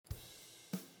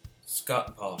Scott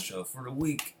and Paul Show for the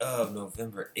week of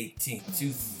November 18th,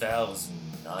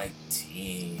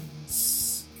 2019.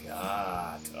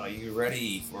 Scott, are you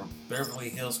ready for Beverly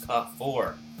Hills Cop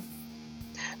 4?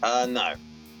 No.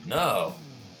 No.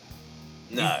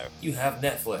 No. You have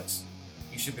Netflix.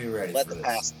 You should be ready for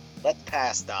this. Let the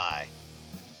past die.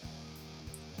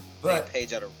 But Take a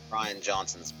page out of Ryan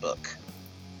Johnson's book.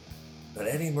 But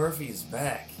Eddie Murphy is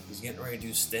back. He's getting ready to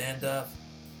do stand-up.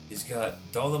 He's got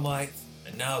Dolomite,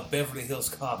 and now Beverly Hills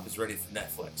Cop is ready for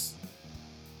Netflix.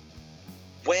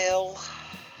 Well,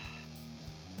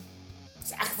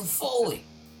 it's Aqua Foley.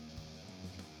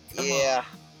 Come yeah.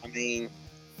 on. I mean,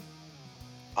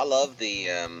 I love the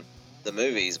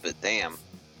movies, but damn,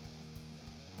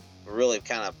 really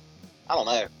kind of, I don't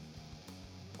know.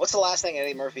 What's the last thing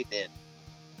Eddie Murphy did?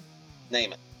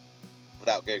 Name it,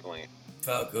 without googling it.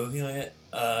 Without googling it,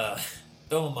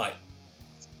 Dolomite.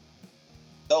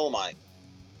 Dolomite.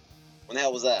 When the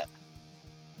hell was that?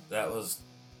 That was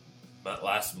about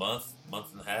last month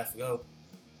and a half ago.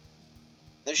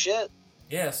 No shit?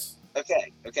 Yes.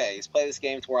 Okay. Let's play this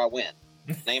game to where I win.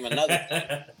 Name another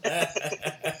thing.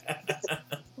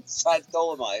 Besides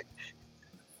Dolomite.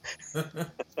 That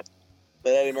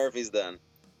Eddie Murphy's done.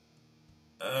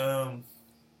 Pluto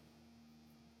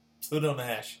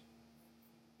Nash.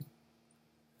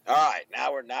 Alright,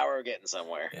 now we're getting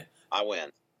somewhere. Yeah. I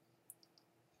win.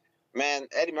 Man,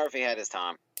 Eddie Murphy had his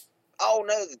time. Oh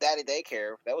no, the Daddy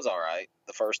Daycare. That was alright.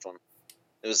 The first one.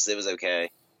 It was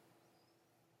okay.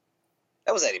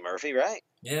 That was Eddie Murphy, right?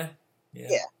 Yeah.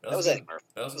 Yeah, that was Eddie Murphy.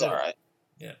 That was alright.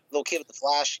 Yeah. Little kid with the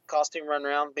Flash costume running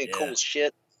around, being cool as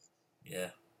shit. Yeah.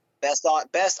 Best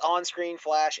on-screen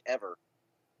Flash ever.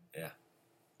 Yeah.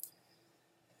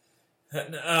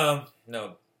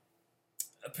 No.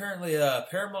 Apparently,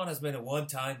 Paramount has made a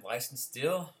one-time license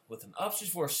deal with an option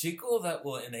for a sequel that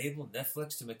will enable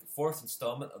Netflix to make the fourth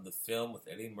installment of the film with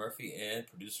Eddie Murphy and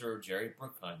producer Jerry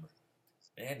Bruckheimer.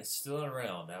 Man, it's still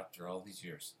around after all these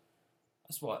years.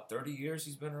 That's what, 30 years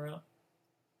he's been around?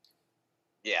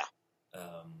 Yeah.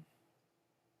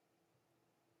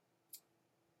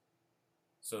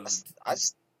 So go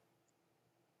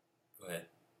ahead.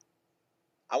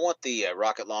 I want the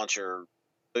rocket launcher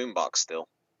boombox still.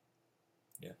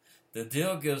 Yeah. The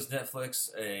deal gives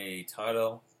Netflix a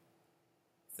title,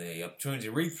 the opportunity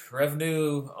to reap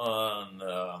revenue on,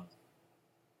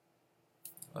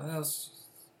 what else?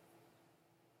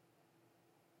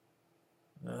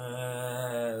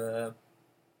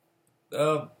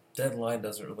 Deadline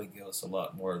doesn't really give us a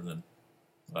lot more than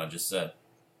what I just said.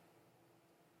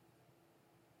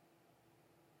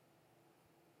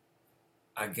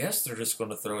 I guess they're just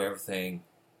going to throw everything,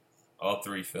 all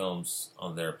three films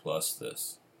on there plus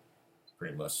this.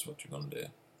 Pretty much is what you're going to do.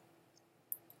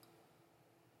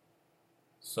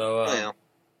 So,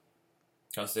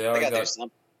 because they already got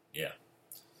something. Yeah.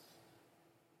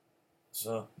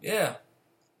 So, yeah.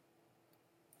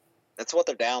 That's what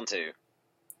they're down to.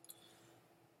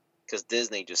 Because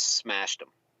Disney just smashed them.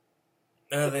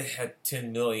 They had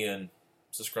 10 million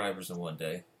subscribers in one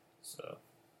day. So.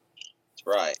 That's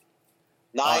right.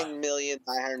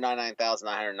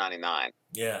 9,999,999.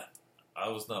 Yeah. I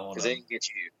was not one of them. Because they didn't get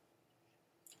you.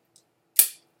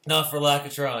 Not for lack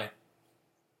of trying.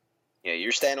 Yeah,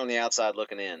 you're standing on the outside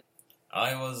looking in.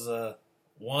 I was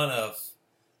one of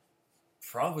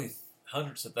probably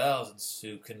hundreds of thousands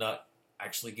who could not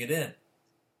actually get in.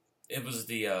 It was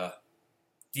the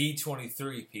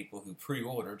D23 people who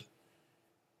pre-ordered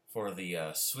for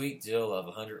the sweet deal of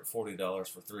 $140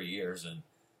 for 3 years, and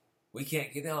we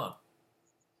can't get on.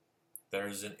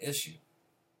 There's an issue.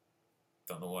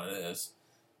 Don't know what it is.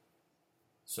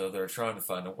 So they're trying to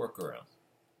find a workaround.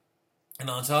 And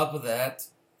on top of that,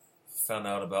 found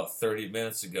out about 30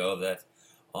 minutes ago that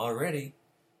already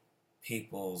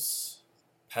people's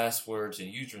passwords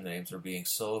and usernames are being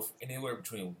sold for anywhere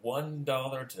between $1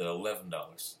 to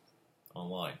 $11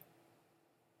 online.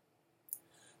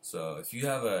 So if you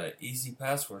have an easy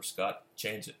password, Scott,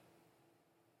 change it.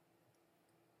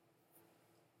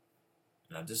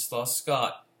 And I just lost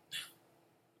Scott.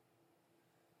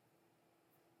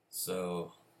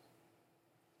 So,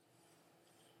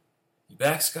 you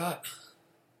back, Scott?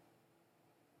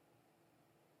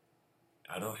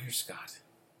 I don't hear Scott.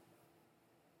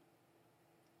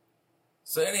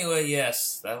 So anyway,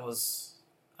 yes, I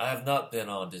have not been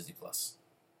on Disney Plus.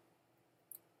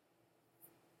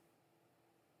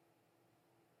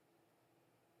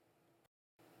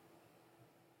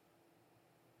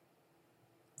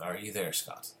 Are you there,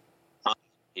 Scott? I'm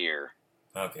here.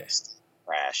 Okay.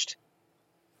 Crashed.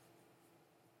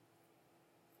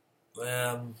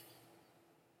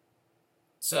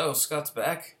 So Scott's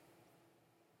back.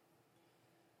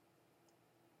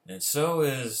 And so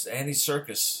is Andy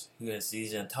Serkis,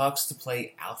 he's in talks to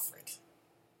play Alfred.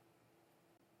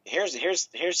 Here's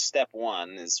step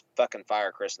one: is fucking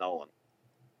fire Chris Nolan.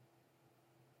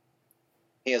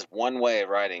 He has one way of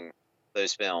writing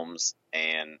those films,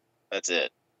 and that's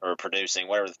it. Or producing,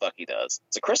 whatever the fuck he does.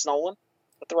 Is it Chris Nolan?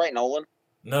 Is that the right Nolan?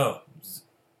 No.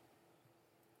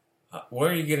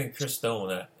 Where are you getting Chris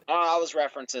Nolan at? I was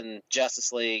referencing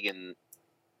Justice League and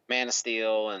Man of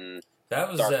Steel and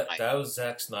Dark Knight. That was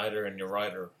Zack Snyder, and your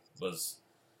writer was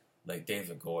like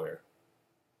David Goyer.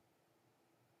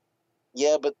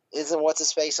 Yeah, but isn't what's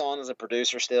his face on as a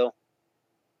producer still?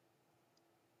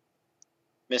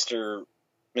 Mr.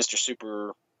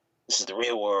 Super. This is the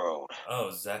real world.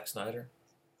 Oh, Zack Snyder.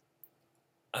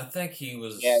 I think he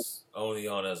was only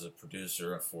on as a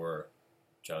producer for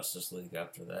Justice League.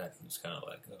 After that, he was kind of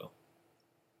let go.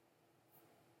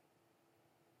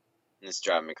 It's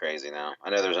driving me crazy now. I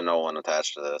know there's a Nolan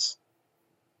attached to this.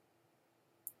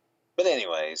 But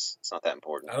anyways, it's not that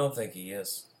important. I don't think he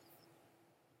is.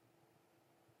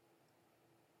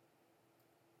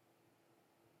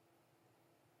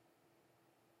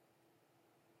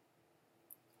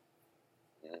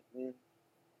 Mm-hmm.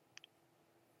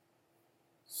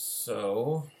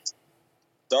 So...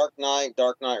 Dark Knight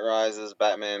Rises,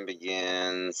 Batman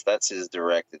Begins. That's his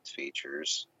directed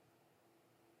features.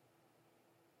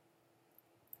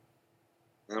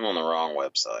 I'm on the wrong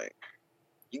website.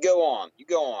 You go on.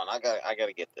 I got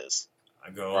to get this.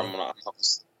 I'm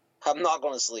not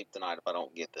going to sleep tonight if I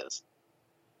don't get this.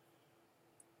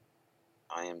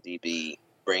 IMDb,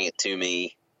 bring it to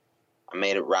me. I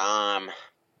made it rhyme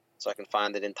so I can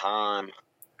find it in time.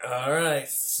 All right,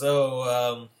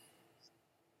 so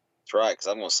that's right, because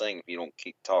I'm going to sing if you don't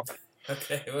keep talking.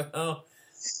 Okay, well,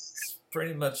 that's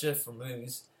pretty much it for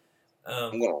movies.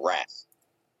 I'm going to rap.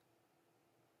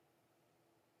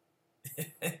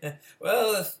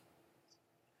 Well,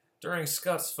 during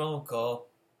Scott's phone call,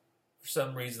 for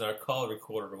some reason our call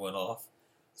recorder went off.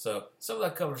 So some of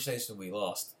that conversation we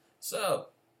lost. So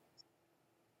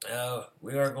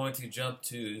we are going to jump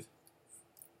to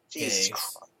Jesus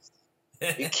games.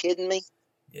 Christ. Are you kidding me?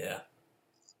 Yeah.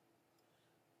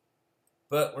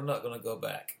 But we're not going to go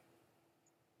back.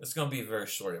 It's going to be a very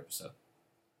short episode.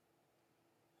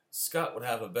 Scott would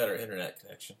have a better internet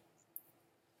connection.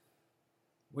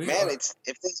 It's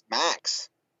Max.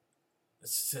 It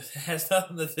has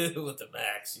nothing to do with the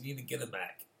Max. You need to get a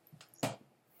Mac.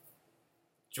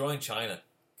 Join China.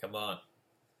 Come on.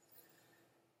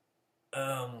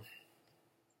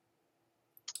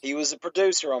 He was a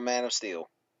producer on Man of Steel.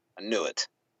 I knew it.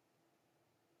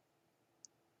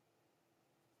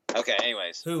 Okay,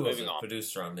 anyways. Who was moving a on.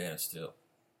 producer on Man of Steel?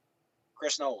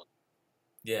 Chris Nolan.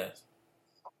 Yes.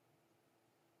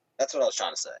 That's what I was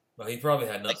trying to say. Well, he probably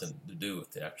had nothing to do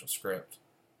with the actual script.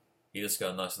 He just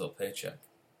got a nice little paycheck.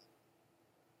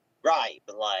 Right,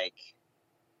 but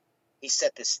he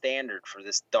set the standard for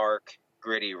this dark,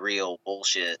 gritty, real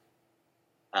bullshit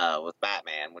with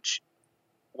Batman, which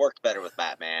worked better with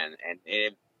Batman, and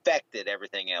it infected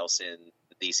everything else in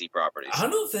the DC properties. I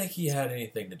don't think he had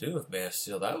anything to do with Man of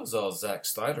Steel. That was all Zack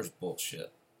Snyder's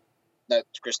bullshit.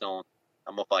 That's Chris Nolan.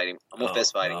 I'm going to fight him. I'm going to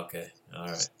fist fight him. Okay, all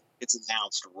right. It's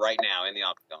announced right now in the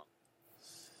Octagon.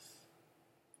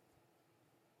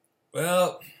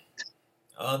 Well,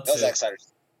 on to... Zack Snyder.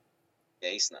 Yeah,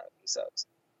 he sucks.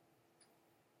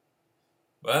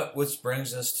 Well, which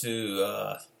brings us to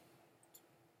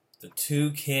the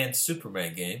two canned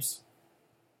Superman games.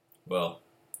 Well,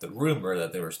 the rumor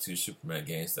that there was two Superman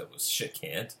games that was shit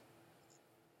canned.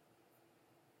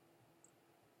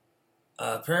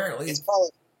 Apparently... It's probably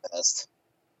for the best.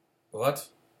 What?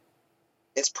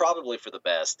 It's probably for the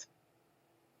best.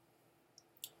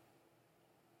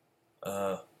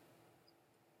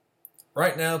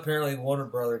 Right now, apparently Warner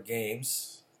Brother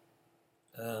Games,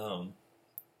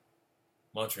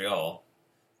 Montreal,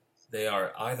 they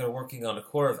are either working on a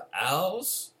Court of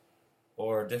Owls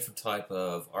or a different type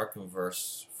of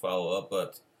Arkhamverse follow-up,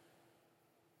 but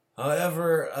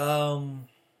however,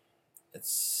 it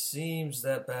seems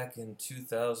that back in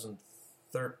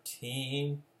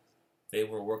 2013, they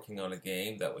were working on a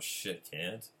game that was shit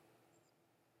canned.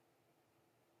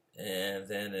 And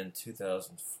then in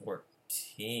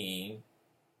 2014,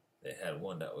 they had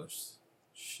one that was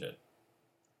shit.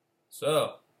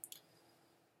 So,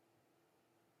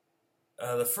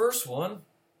 the first one,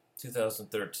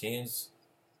 2013's,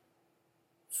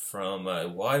 from a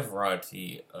wide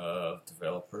variety of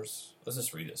developers. Let's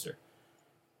just read this here.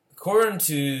 According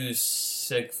to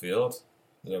Sigfield,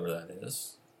 whoever that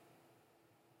is,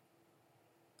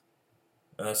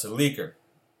 it's a leaker,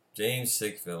 James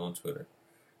Sigfield on Twitter.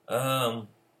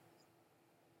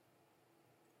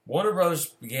 Warner Brothers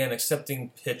began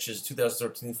accepting pitches in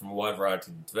 2013 from a wide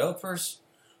variety of developers.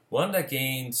 One that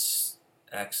gained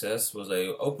access was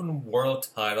a open world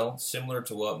title similar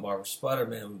to what Marvel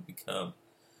Spider-Man would become.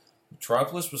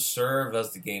 Metropolis was served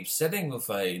as the game's setting with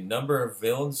a number of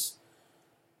villains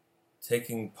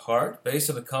taking part based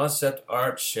on the concept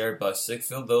art shared by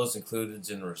Siegfried. Those included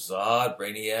General Zod,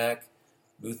 Brainiac,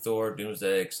 Luthor,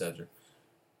 Doomsday, etc.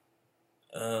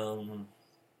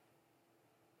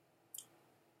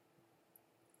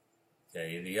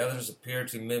 Okay, the others appear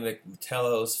to mimic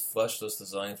Metello's fleshless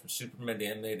design from Superman the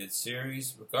Animated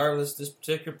Series. Regardless, this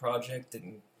particular project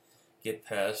didn't get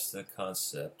past the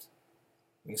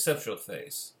conceptual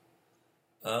phase.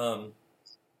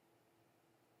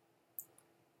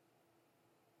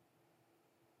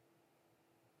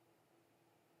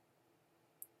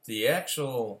 The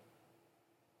actual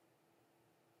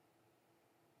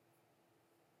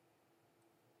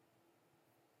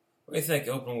what do you think?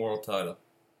 Open world title,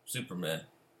 Superman.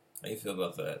 How do you feel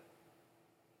about that?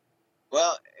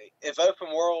 Well, if open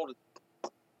world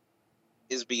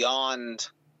is beyond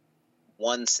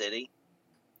one city,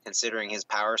 considering his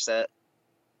power set,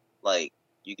 like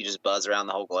you could just buzz around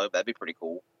the whole globe, that'd be pretty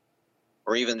cool.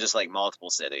 Or even just like multiple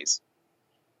cities.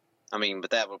 I mean, but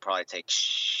that would probably take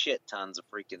shit tons of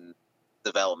freaking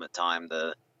development time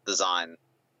to design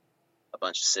a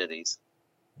bunch of cities.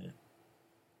 Yeah.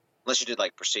 Unless you did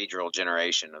like procedural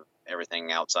generation of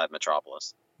everything outside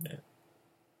Metropolis. Yeah.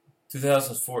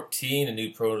 2014, a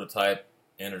new prototype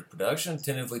entered production,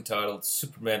 tentatively titled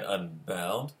Superman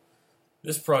Unbound.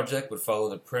 This project would follow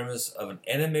the premise of an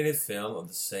animated film of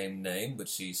the same name, which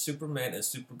sees Superman and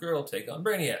Supergirl take on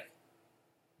Brainiac.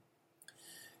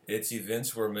 Its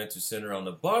events were meant to center on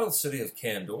the bottled city of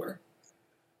Kandor,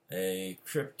 a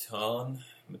Krypton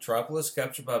metropolis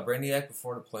captured by Brainiac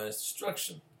before the planet's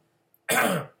destruction.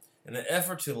 In an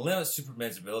effort to limit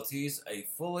Superman's abilities, a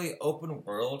fully open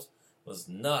world was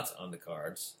not on the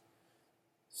cards.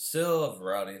 Still, a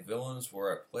variety of villains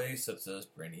were at play, such as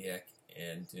Brainiac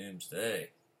and Doomsday.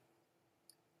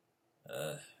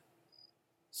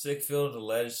 Siegfried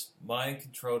alleged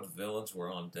mind-controlled villains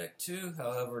were on deck too.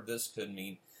 However, this could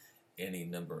mean any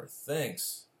number of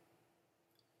things.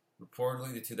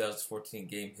 Reportedly, the 2014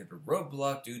 game hit a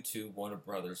roadblock due to Warner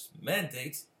Brothers'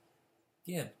 mandate.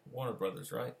 Again, Warner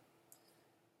Brothers, right?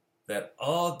 That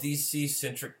all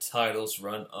DC-centric titles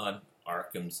run on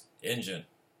Arkham's engine.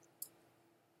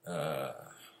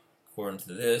 According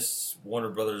to this, Warner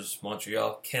Brothers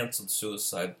Montreal canceled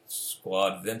Suicide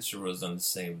Squad. Venture was on the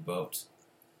same boat.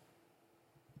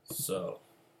 So,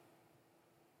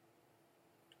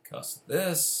 because of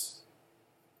this,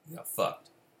 you got fucked.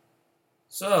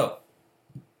 So,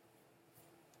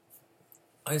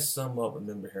 I somewhat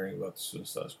remember hearing about the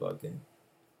Suicide Squad game.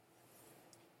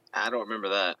 I don't remember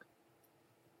that.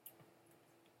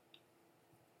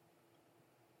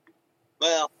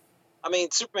 Well, I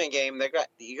mean, Superman game,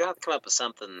 you got to come up with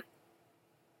something.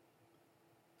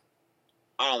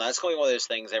 I don't know. It's going to be one of those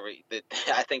things that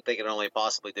I think they can only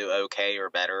possibly do okay or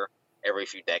better every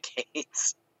few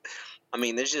decades. I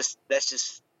mean, that's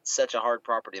just such a hard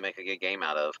property to make a good game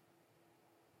out of.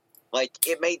 Like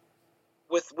it made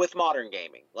with modern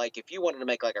gaming. Like if you wanted to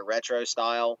make like a retro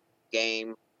style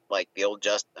game, like the old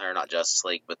not Justice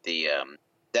League, but the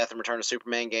Death and Return of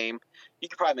Superman game, you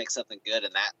could probably make something good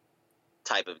in that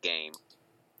type of game.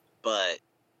 But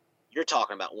you're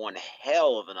talking about one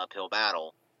hell of an uphill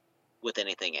battle with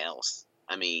anything else.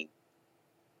 I mean,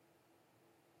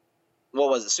 what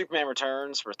was it? Superman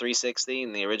Returns for 360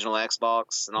 and the original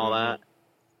Xbox and all that.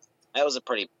 That was a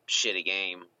pretty shitty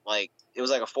game. Like it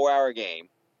was like a 4-hour game,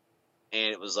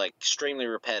 and it was like extremely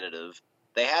repetitive.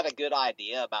 They had a good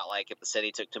idea about like if the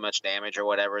city took too much damage or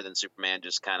whatever, then Superman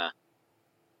just kind of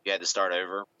you had to start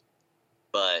over.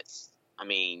 But I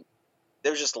mean,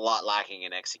 there was just a lot lacking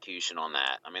in execution on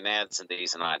that. I mean, they had some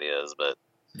decent ideas, but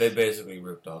they basically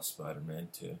ripped off Spider-Man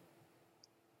too.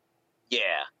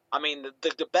 Yeah, I mean,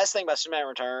 the best thing about Superman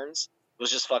Returns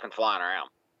was just fucking flying around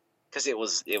because it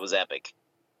was epic.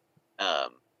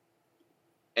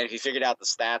 And if you figured out the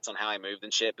stats on how he moved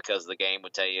and shit, because the game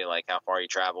would tell you like how far he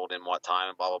traveled and what time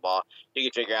and blah blah blah, you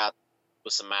could figure out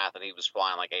with some math that he was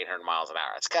flying like 800 miles an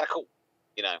hour. It's kind of cool,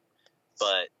 you know.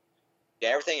 But yeah,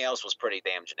 everything else was pretty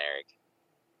damn generic.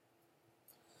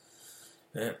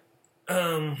 Yeah.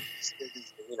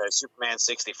 You know, Superman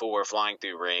 64 flying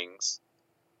through rings.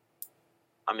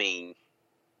 I mean,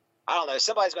 I don't know.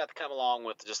 Somebody's got to come along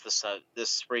with just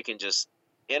this freaking just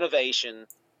innovation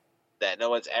that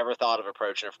no one's ever thought of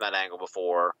approaching it from that angle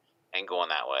before and going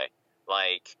that way.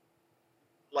 Like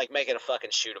make it a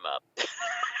fucking shoot 'em up.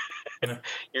 Yeah.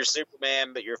 You're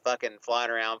Superman, but you're fucking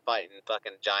flying around fighting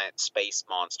fucking giant space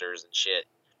monsters and shit,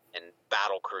 and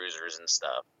battle cruisers and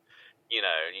stuff. You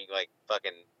like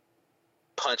fucking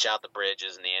punch out the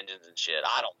bridges and the engines and shit.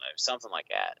 I don't know, something like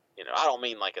that. I don't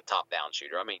mean like a top-down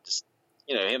shooter. I mean just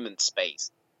him in space.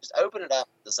 Just open it up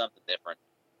to something different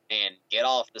and get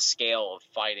off the scale of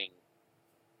fighting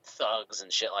thugs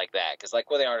and shit like that. Because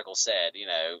like what the article said,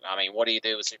 I mean, what do you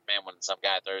do with Superman when some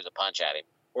guy throws a punch at him?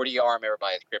 Or do you arm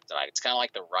everybody with kryptonite? It's kind of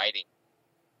like the writing,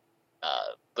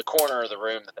 the corner of the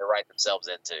room that they write themselves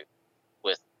into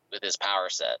with his power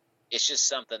set. It's just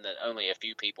something that only a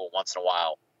few people once in a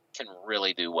while can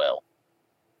really do well.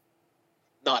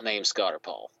 Not named Scott or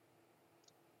Paul.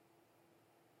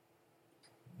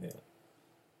 Yeah.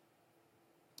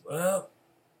 Well,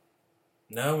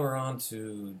 now we're on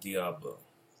to Diablo.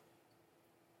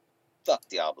 Fuck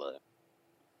Diablo.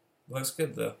 Looks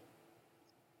good though.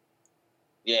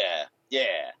 Yeah.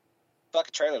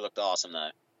 Fucking trailer looked awesome though.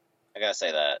 I gotta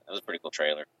say that. It was a pretty cool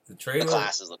trailer. The trailer. The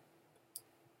classes looked.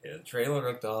 Yeah, the trailer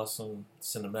looked awesome.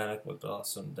 Cinematic looked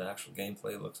awesome. The actual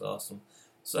gameplay looks awesome.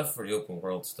 Except for the open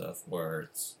world stuff where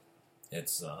it's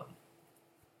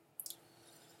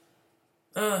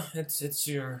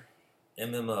your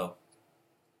MMO.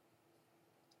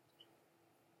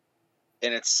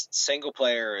 And its single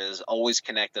player is always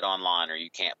connected online, or you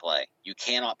can't play. You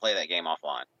cannot play that game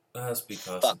offline. That's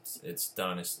because it's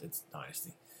Dynasty.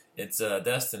 It's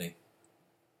Destiny.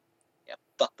 Yeah,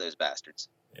 fuck those bastards.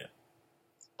 Yeah.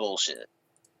 Bullshit.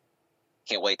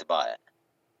 Can't wait to buy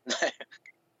it.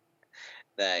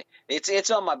 No,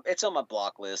 it's on my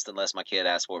block list unless my kid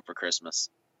asks for it for Christmas.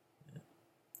 Yeah.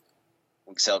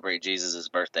 We can celebrate Jesus'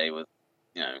 birthday with,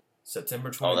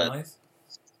 September 29th?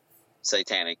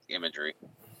 Satanic imagery.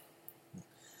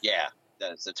 Yeah,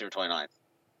 that's September 29th.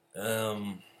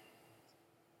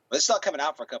 But it's not coming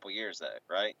out for a couple years though,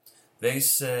 right? They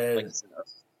said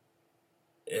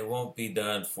it won't be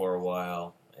done for a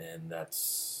while, and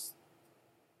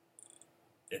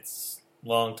it's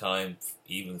long time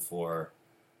even for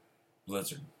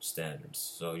Blizzard standards.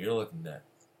 So you're looking at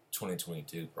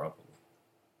 2022 probably.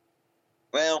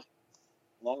 Well,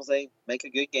 as long as they make a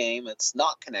good game, it's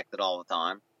not connected all the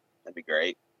time. That'd be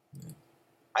great. Yeah.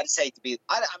 I just hate to be.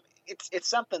 It's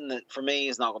something that for me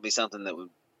is not going to be something that would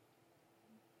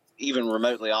even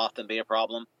remotely often be a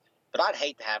problem. But I'd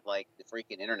hate to have like the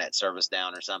freaking internet service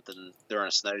down or something during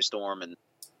a snowstorm,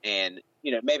 and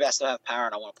maybe I still have power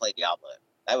and I want to play Diablo.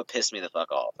 That would piss me the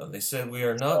fuck off. They said we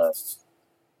are not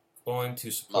going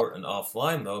to support an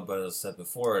offline mode, but as I said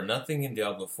before, nothing in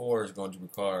Diablo 4 is going to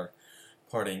require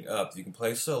partying up. You can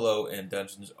play solo, and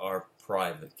dungeons are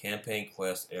private. Campaign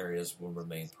quest areas will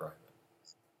remain private.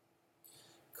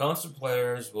 Console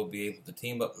players will be able to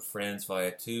team up with friends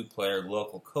via 2-player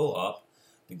local co-op.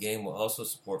 The game will also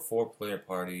support 4-player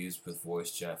parties with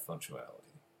voice chat functionality.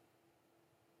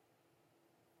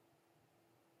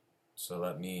 So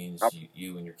that means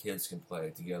you and your kids can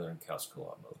play together in couch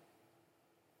co-op mode.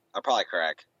 I'll probably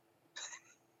crack.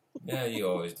 Yeah, you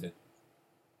always do.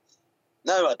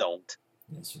 No, I don't.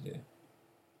 Yes, you do.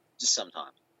 Just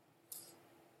sometimes.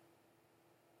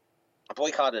 I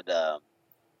boycotted.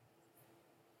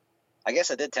 I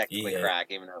guess I did technically crack,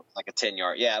 even though it was like a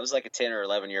 10-year. Yeah, it was like a 10 or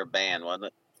 11-year ban, wasn't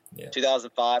it? Yeah.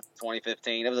 2005 to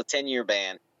 2015. It was a 10-year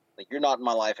ban. Like, you're not in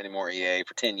my life anymore, EA,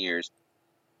 for 10 years.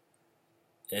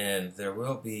 And there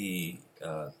will be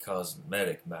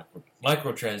cosmetic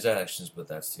microtransactions, but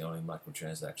that's the only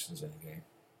microtransactions in the game.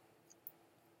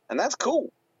 And that's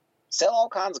cool. Sell all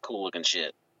kinds of cool looking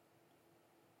shit.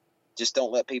 Just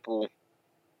don't let people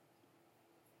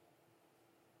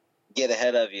get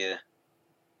ahead of you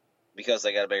because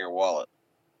they got a bigger wallet.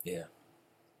 Yeah.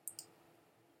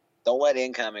 Don't let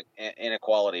income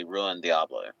inequality ruin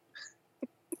Diablo.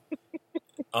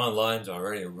 Online's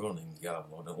already ruining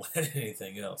Diablo. Don't let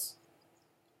anything else.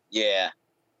 Yeah.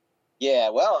 Yeah,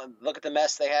 well, look at the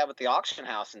mess they have with the auction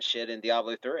house and shit in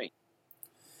Diablo 3.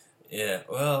 Yeah,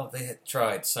 well, they had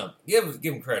tried something. Give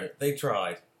them credit. They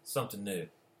tried something new.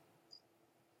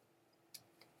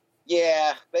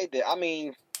 Yeah, they did. I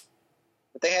mean,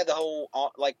 but they had the whole,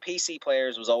 like, PC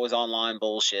players was always online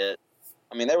bullshit.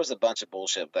 I mean, there was a bunch of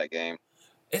bullshit with that game.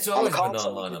 It's always been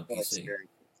online on PC.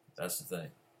 That's the thing.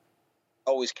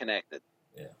 Always connected.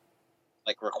 Yeah.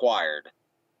 Like, required.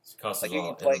 It's because like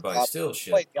everybody still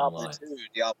shit Diablo online. 2,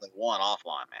 Diablo 1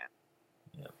 offline, man.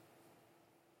 Yeah.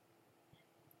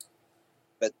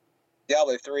 But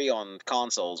Diablo 3 on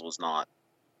consoles was not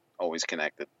always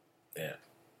connected. Yeah.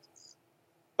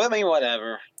 But I mean,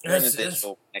 whatever. You're in the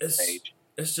digital age.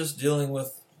 It's just dealing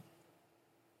with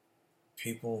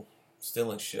people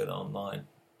stealing shit online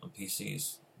on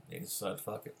PCs. They decide,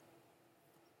 fuck it.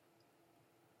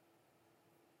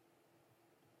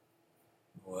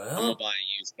 I'm gonna Well, buy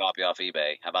a used copy off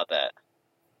eBay. How about that?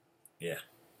 yeah.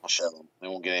 I'll show them. They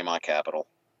won't get any of my capital.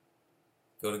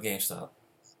 Go to GameStop.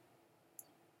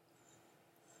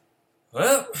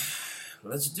 Well,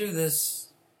 let's do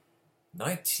this.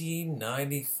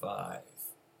 1995.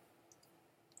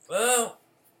 Well,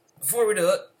 before we do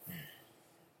it,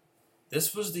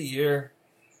 this was the year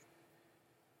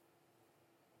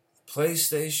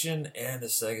PlayStation and the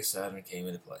Sega Saturn came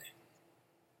into play.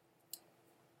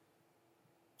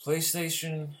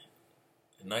 PlayStation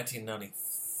in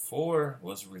 1994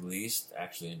 was released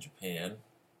actually in Japan,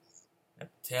 at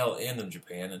the tail end of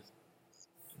Japan in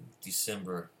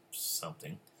December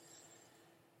something.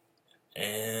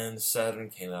 And Saturn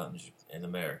came out in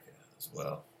America as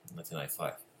well in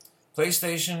 1995.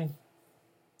 PlayStation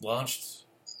launched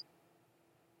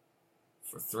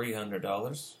for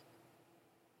 $300.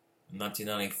 In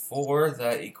 1994,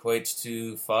 that equates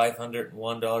to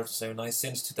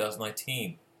 $501.79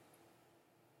 2019.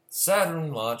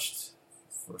 Saturn launched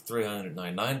for $399 in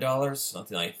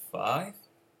 1995.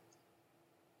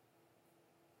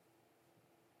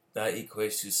 That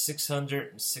equates to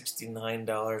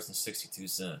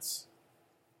 $669.62.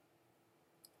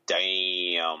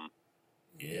 Damn.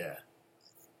 Yeah.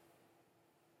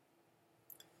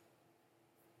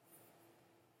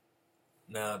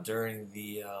 Now, during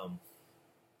the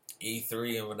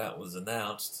E3 and when that was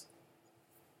announced,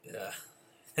 yeah,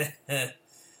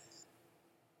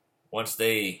 once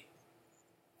they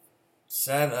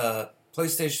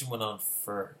PlayStation went on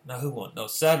for who won? No,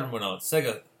 Saturn went on.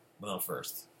 Sega went on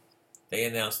first. They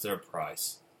announced their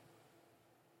price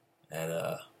at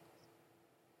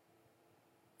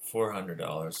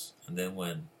 $400, and then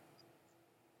when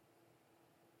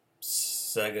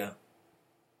Sega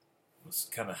was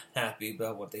kind of happy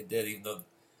about what they did, even though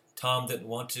Tom didn't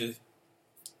want to,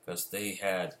 because they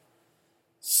had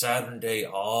Saturn Day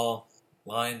all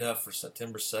lined up for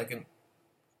September 2nd,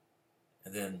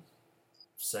 and then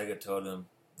Sega told him,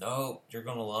 no, you're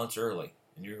going to launch early,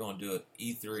 and you're going to do it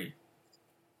E3.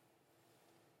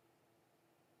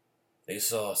 They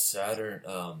saw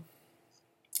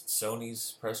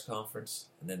Sony's press conference,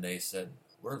 and then they said,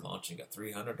 we're launching at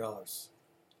 $300.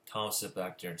 Tom sat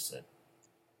back there and said,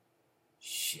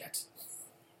 shit.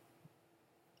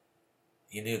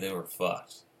 He knew they were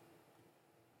fucked.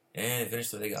 And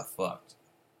eventually they got fucked.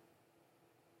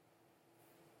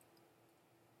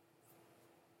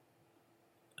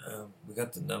 We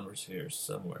got the numbers here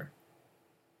somewhere.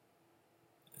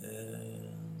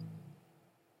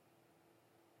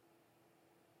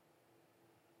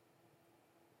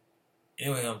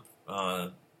 Anyway,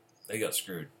 they got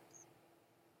screwed.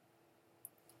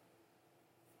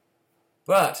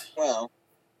 But, Well,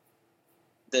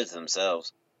 did it to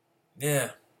themselves.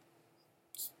 yeah,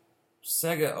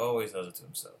 Sega always does it to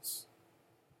themselves.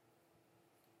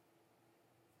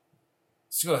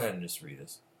 Let's go ahead and just read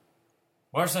this.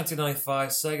 March 1995,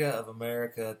 Sega of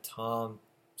America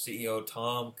CEO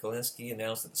Tom Kalinske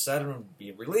announced that the Saturn would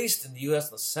be released in the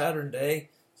U.S. on Saturn Day,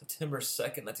 September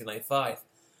 2nd, 1995.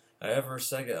 However,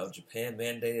 Sega of Japan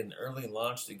mandated an early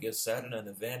launch to give Saturn an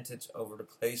advantage over the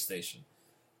PlayStation.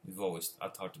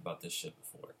 I've talked about this shit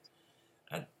before.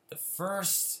 At the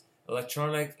first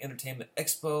Electronic Entertainment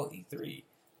Expo, E3,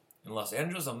 in Los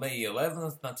Angeles on May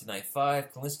 11th,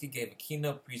 1995, Kalinske gave a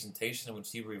keynote presentation in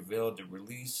which he revealed the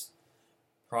release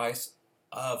price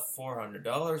of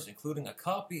 $400, including a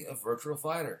copy of Virtua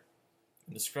Fighter,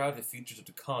 and described the features of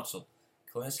the console.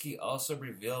 Kalinske also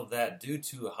revealed that due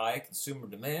to high consumer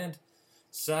demand,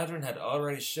 Saturn had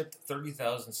already shipped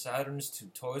 30,000 Saturns to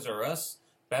Toys R Us,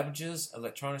 Babbage's,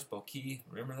 Electronics Bouquet,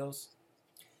 remember those?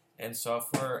 And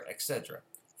software, etc.,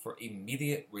 for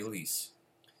immediate release.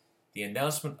 The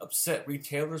announcement upset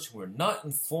retailers who were not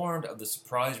informed of the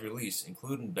surprise release,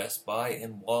 including Best Buy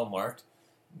and Walmart.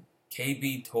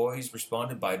 KB Toys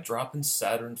responded by dropping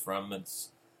Saturn from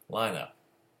its lineup.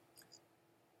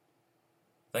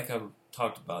 I think I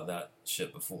talked about that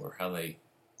shit before, how they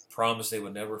promised they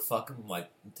would never fuck them, like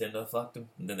Nintendo fucked them,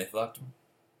 and then they fucked them.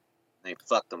 They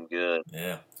fucked them good.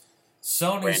 Yeah.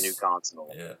 Brand new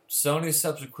console. Yeah. Sony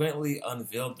subsequently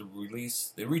unveiled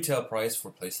the retail price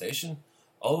for PlayStation.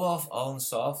 Olaf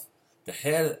Allensoft, the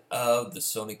head of the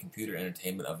Sony Computer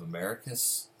Entertainment of America,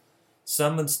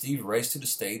 summoned Steve Race to the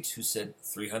stage, who said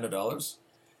 $300,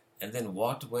 and then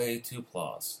walked away to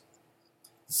applause.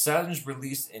 The Saturn's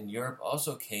release in Europe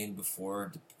also came before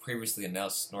the previously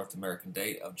announced North American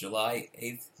date of July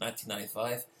 8th,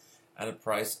 1995, at a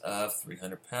price of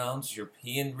 £300.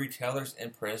 European retailers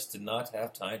and press did not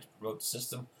have time to promote the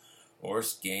system or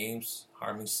its games,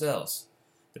 harming sales.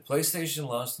 The PlayStation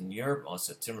launched in Europe on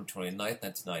September 29th,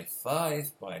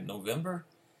 1995. By November,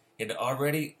 It had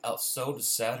already outsold the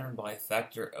Saturn by a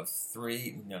factor of 3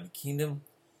 in the United Kingdom,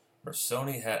 where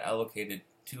Sony had allocated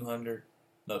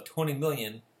 20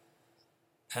 million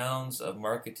pounds of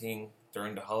marketing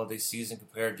during the holiday season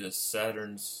compared to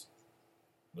Saturn's,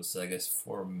 I guess,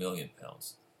 4 million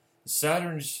pounds. The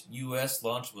Saturn's U.S.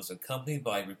 launch was accompanied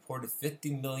by a reported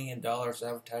 $50 million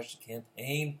advertising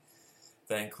campaign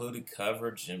that included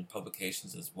coverage in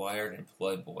publications as Wired and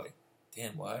Playboy.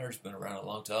 Damn, Wired's been around a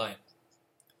long time.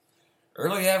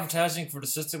 Early advertising for the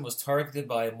system was targeted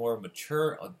by a more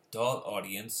mature adult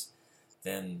audience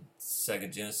than Sega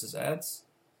Genesis ads.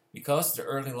 Because of the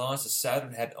early launch, the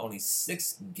Saturn had only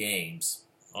 6 games,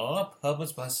 all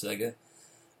published by Sega,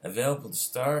 available to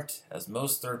start, as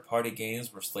most third-party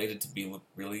games were slated to be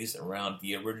released around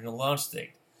the original launch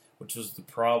date, which was the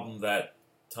problem that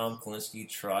Tom Kalinske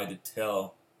tried to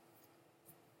tell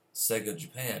Sega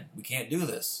Japan. We can't do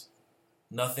this.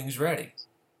 Nothing's ready.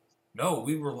 No,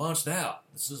 we were launched out.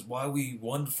 This is why we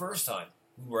won the first time.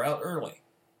 We were out early.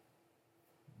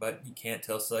 But you can't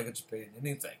tell Sega Japan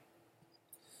anything.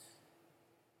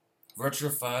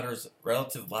 Virtua Fighter's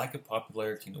relative lack of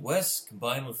popularity in the West,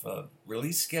 combined with a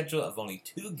release schedule of only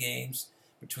 2 games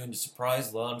between the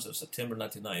surprise launch of September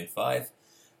 1995,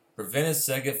 prevented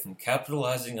Sega from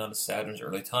capitalizing on the Saturn's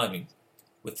early timing.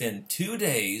 Within 2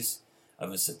 days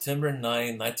of its September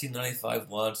 9, 1995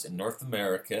 launch in North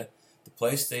America, the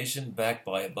PlayStation, backed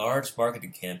by a large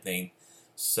marketing campaign,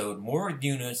 sold more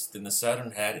units than the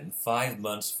Saturn had in 5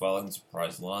 months following the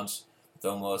surprise launch, with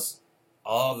almost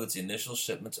all of its initial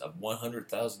shipments of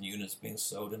 100,000 units being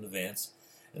sold in advance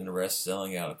and the rest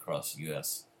selling out across the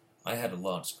U.S. I had a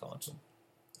launch console.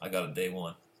 I got a day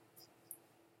one.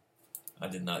 I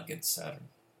did not get Saturn,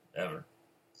 ever.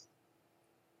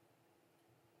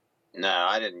 No,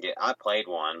 I didn't get. I played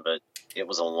one, but it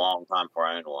was a long time before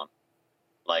I owned one,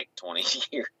 like 20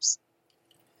 years.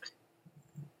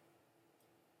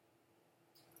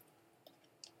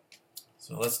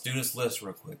 So let's do this list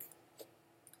real quick.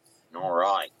 All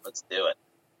right, let's do it.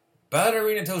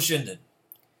 Ballerina Toshinden,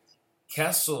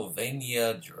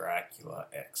 Castlevania Dracula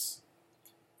X,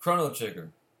 Chrono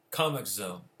Trigger, Comic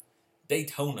Zone,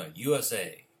 Daytona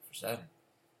USA for Saturn,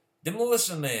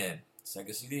 Demolition Man,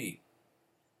 Sega CD.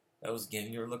 That was the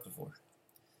game you were looking for.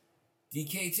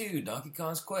 DK2, Donkey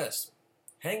Kong's Quest,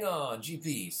 Hang On,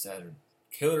 GP, Saturn,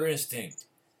 Killer Instinct,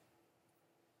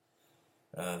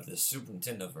 the Super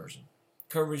Nintendo version,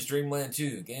 Coverage Dreamland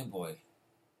 2, Game Boy,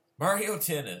 Mario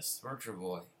Tennis, Virtual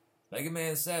Boy, Mega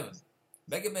Man 7,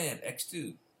 Mega Man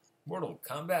X2, Mortal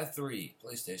Kombat 3,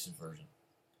 PlayStation version,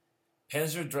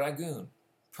 Panzer Dragoon,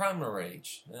 Primal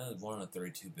Rage, one of the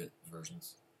 32-bit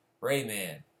versions,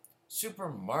 Rayman, Super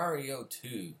Mario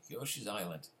 2, Yoshi's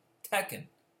Island, Tekken,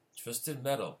 Twisted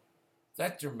Metal,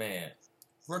 Vector Man,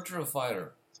 Virtua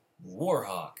Fighter,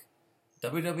 Warhawk,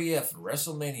 WWF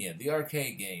WrestleMania, the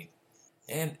arcade game,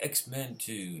 and X-Men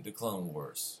 2, The Clone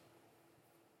Wars.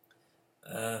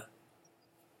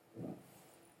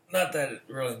 Not that it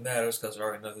really matters, because I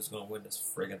already know who's going to win this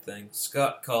friggin' thing.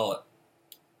 Scott, call it.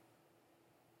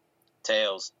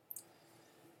 Tails.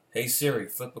 Hey Siri,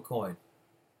 flip a coin.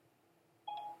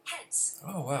 Heads.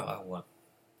 Oh wow, I won.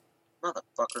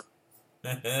 Motherfucker.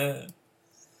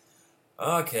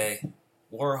 Okay,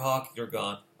 Warhawk, you're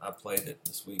gone. I played it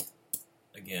this week.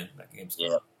 Again, that game's gone.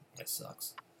 Yeah. That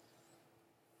sucks.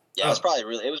 Yeah, it was probably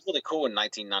really. It was really cool in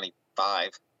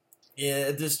 1995. Yeah,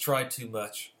 it just tried too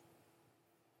much.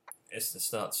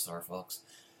 It's not Star Fox.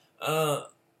 For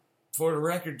the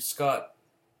record, Scott,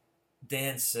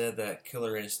 Dan said that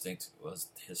Killer Instinct was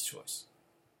his choice.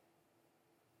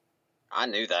 I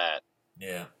knew that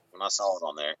Yeah. when I saw it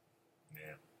on there.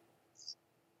 Yeah.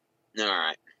 All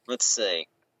right, let's see.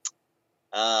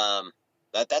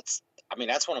 That's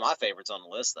one of my favorites on the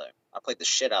list, though. I played the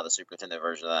shit out of the Super Nintendo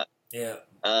version of that. Yeah.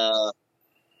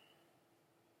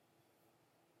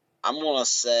 I'm gonna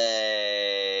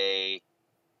say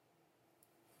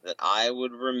that I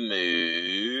would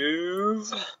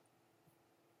remove.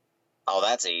 Oh,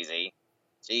 that's easy.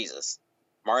 Jesus,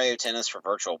 Mario Tennis for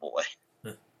Virtual Boy.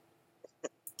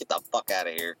 Get the fuck out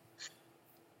of here.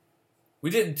 We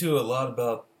didn't do a lot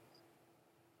about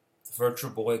the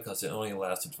Virtual Boy because it only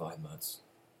lasted 5 months.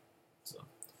 So,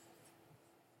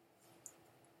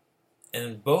 and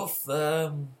in both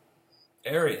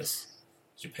areas,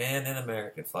 Japan and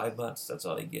America, 5 months. That's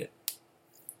all you get.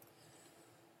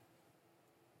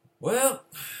 Well,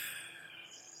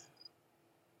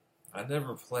 I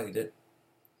never played it,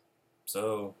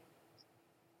 so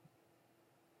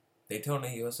Daytona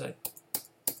USA.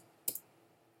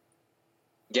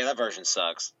 Yeah, that version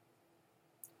sucks.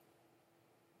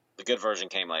 The good version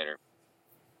came later.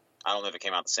 I don't know if it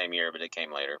came out the same year, but it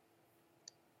came later.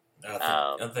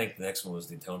 I think the next one was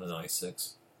Daytona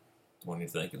 96. The one you're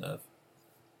thinking of.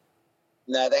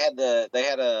 No, they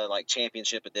had a like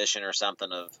championship edition or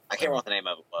something of I can't remember what the name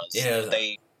of it was. Yeah, but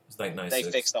it's like 96.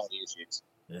 they fixed all the issues.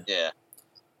 Yeah.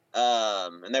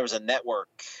 And there was a network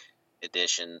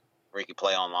edition where you could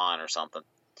play online or something,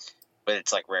 but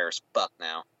it's like rare as fuck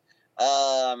now.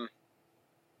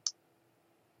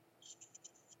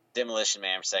 Demolition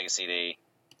Man for Sega CD.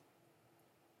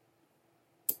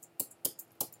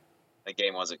 The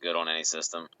game wasn't good on any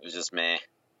system. It was just meh.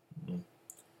 Mm-hmm.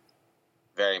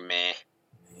 Very meh.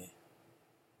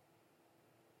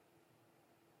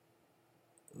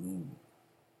 Ooh.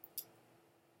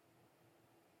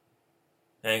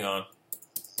 Hang on.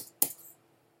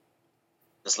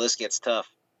 This list gets tough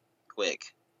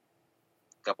quick.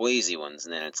 A couple easy ones,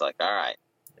 and then it's like, all right,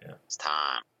 it's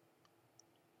time.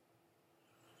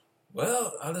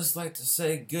 Well, I just like to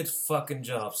say, good fucking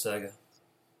job, Sega.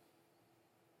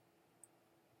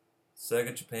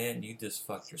 Sega Japan, you just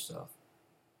fucked yourself.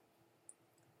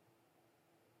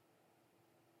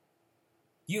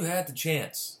 You had the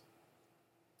chance.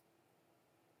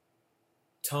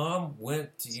 Tom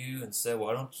went to you and said,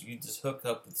 why don't you just hook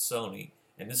up with Sony?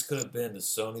 And this could have been the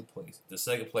Sega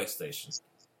PlayStation.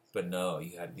 But no,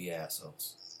 you had to be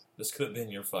assholes. This could have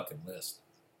been your fucking list.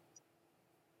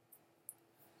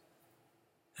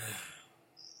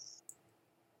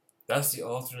 That's the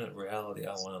alternate reality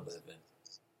I want to live in.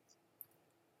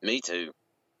 Me too.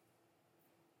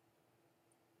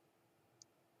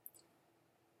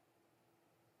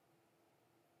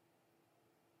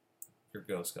 Your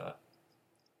go, Scott.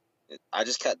 I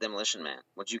just cut Demolition Man.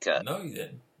 What'd you cut? No, you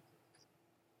didn't.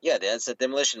 Yeah, it said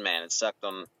Demolition Man. It sucked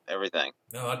on everything.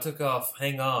 No, I took off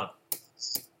Hang On.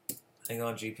 Hang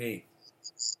On GP.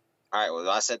 All right, well,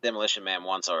 I said Demolition Man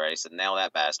once already, so nail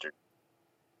that bastard.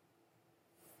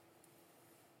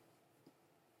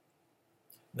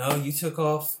 No, you took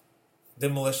off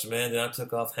Demolition Man, then I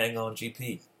took off Hang On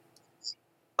GP.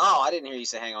 Oh, I didn't hear you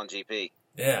say Hang On GP.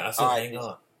 Yeah, I said right, Hang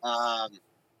On.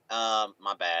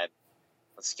 My bad.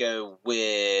 Let's go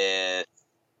with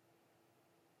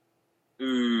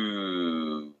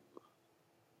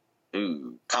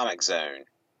Comic Zone.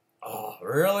 Oh,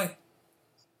 really?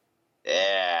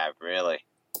 Yeah, really.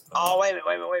 Oh, wait a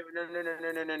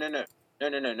minute.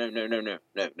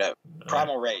 No.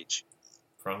 Primal Rage.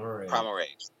 Primal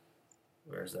Rage.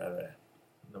 Where's that at?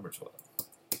 Number 12.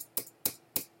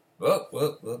 Whoop.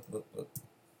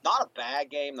 Not a bad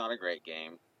game, not a great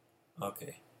game.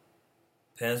 Okay.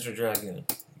 Panzer Dragoon.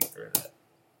 Get rid of that.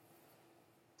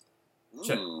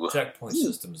 Checkpoint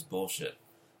system is bullshit.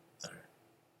 All right.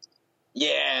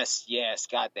 Yes.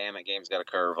 God damn it, game's got a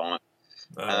curve on it.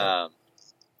 Right.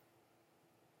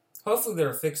 Hopefully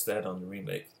they'll fix that on the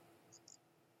remake.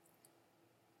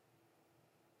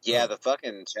 Yeah, the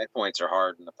fucking checkpoints are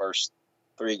hard in the first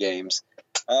 3 games.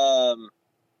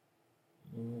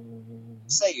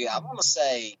 Say, I want to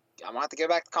say, I'm going to have to go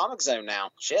back to Comic Zone now.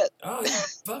 Shit. Oh, you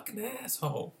fucking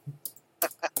asshole.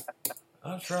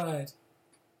 I tried.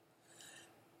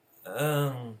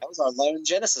 That was our lone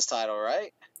Genesis title,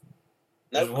 right?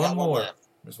 There's one more.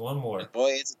 There's one more.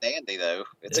 Boy, it's a dandy, though.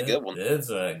 It's a good one. It's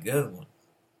a good one.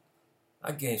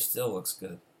 That game still looks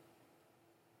good.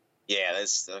 Yeah,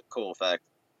 that's a cool effect.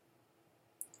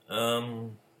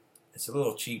 It's a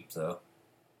little cheap, though.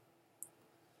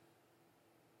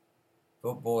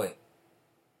 Oh, boy.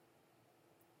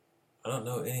 I don't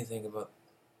know anything about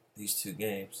these 2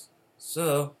 games.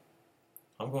 So,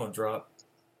 I'm going to drop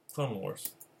Clone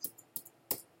Wars.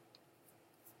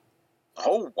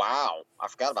 Oh, wow. I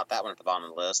forgot about that one at the bottom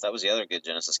of the list. That was the other good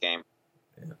Genesis game.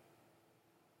 Yeah.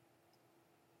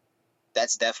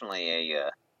 That's definitely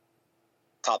a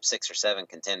top 6 or 7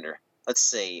 contender. Let's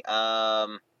see.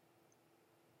 Battle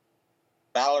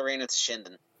Arena to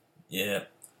Shinden. Yeah.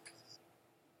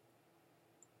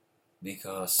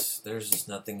 Because there's just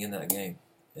nothing in that game.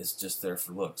 It's just there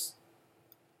for looks.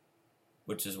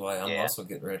 Which is why I'm also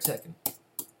getting rid of Tekken.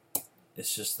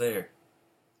 It's just there.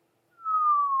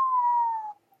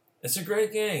 It's a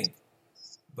great game.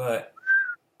 But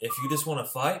if you just want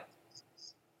to fight,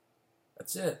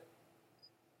 that's it.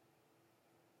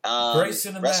 Great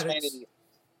cinematics.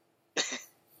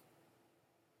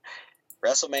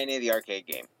 WrestleMania, the arcade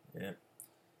game. Yeah.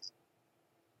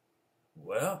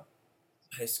 Well,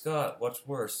 hey Scott, what's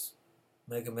worse?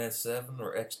 Mega Man 7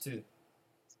 or X2?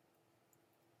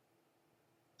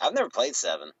 I've never played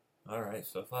 7. Alright,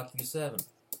 so fuck you 7.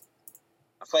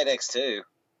 I played X2.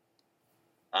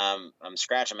 I'm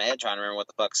scratching my head trying to remember what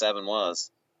the fuck 7 was.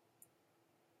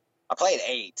 I played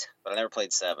 8, but I never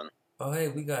played 7. Oh hey,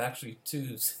 we got actually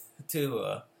two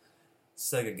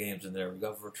Sega games in there. We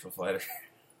got Virtual Fighter.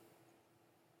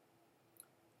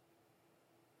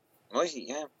 Well,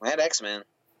 yeah, we had X-Men.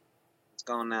 It's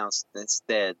gone now. It's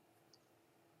dead.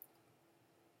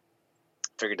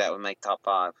 Figured that would make top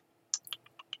 5.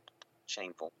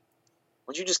 Shameful.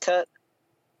 What'd you just cut?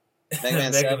 Mega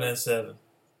Man 7? Man 7.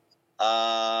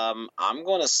 I'm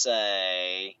gonna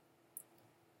say,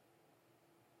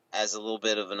 as a little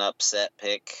bit of an upset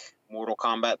pick, Mortal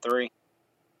Kombat 3.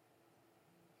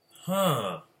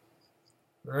 Huh.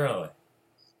 Really?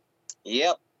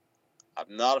 Yep.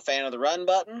 I'm not a fan of the run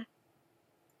button.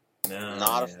 No.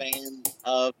 Not a fan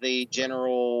of the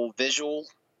general visual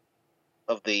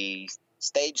of the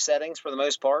stage settings for the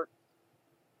most part.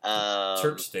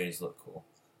 Church stage look cool.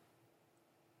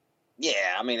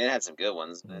 Yeah, I mean, it had some good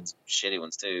ones and some shitty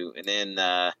ones too. And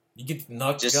then you get to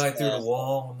knock the guy through the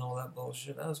wall and all that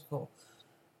bullshit. That was cool.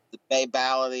 The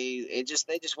babality, they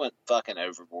just went fucking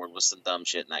overboard with some dumb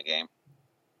shit in that game.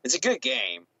 It's a good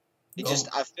game.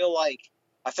 I feel like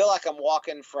I'm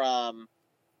walking from,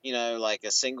 like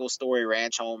a single story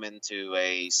ranch home into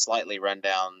a slightly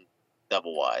rundown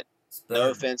double wide. No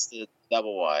offense to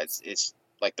double wides. It's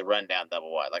like the rundown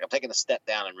double wide. Like I'm taking a step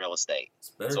down in real estate.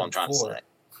 That's what I'm trying to say.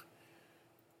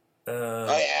 Oh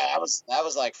yeah, that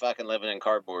was like fucking living in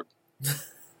cardboard.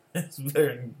 It's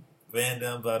better than Van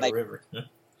Down by the river.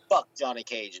 Fuck Johnny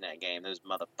Cage in that game, those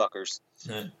motherfuckers.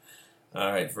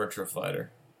 Alright, Virtua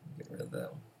Fighter. Get rid of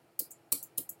that one.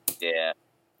 Yeah.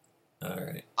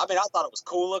 Alright. I mean, I thought it was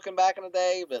cool looking back in the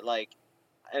day, but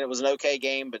and it was an okay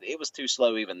game, but it was too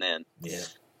slow even then. Yeah.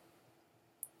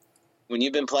 When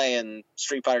you've been playing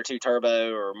Street Fighter 2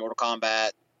 Turbo or Mortal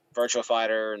Kombat, Virtua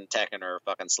Fighter and Tekken are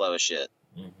fucking slow as shit.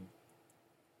 Mm-hmm.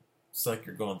 It's like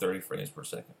you're going 30 frames per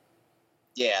second.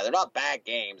 Yeah, they're not bad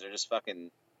games. They're just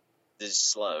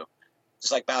slow.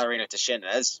 Just like Ballerina Toshinden.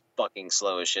 That's fucking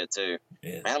slow as shit, too.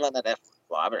 Yeah. Man, I'm letting that F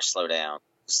fly. I better slow down.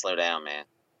 Just slow down, man.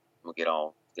 We'll get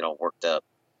all worked up.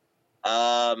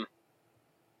 I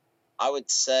would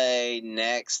say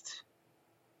next,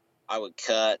 I would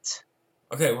cut.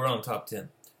 Okay, we're on top 10.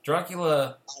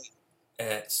 Dracula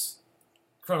X,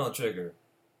 Chrono Trigger,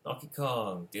 Donkey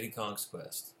Kong, Diddy Kong's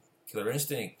Quest, Killer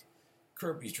Instinct,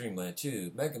 Kirby's Dream Land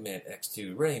 2, Mega Man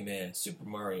X2, Rayman, Super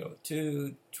Mario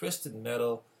 2, Twisted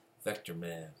Metal, Vector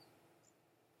Man.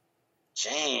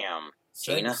 Jam.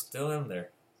 Sega's still in there.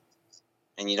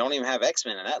 And you don't even have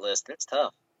X-Men in that list. That's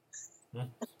tough.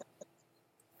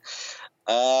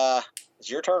 It's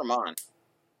your turn or mine?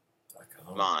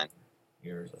 Mine.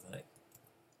 Yours, I think.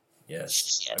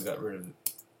 Yes, I got rid of the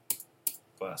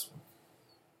last one.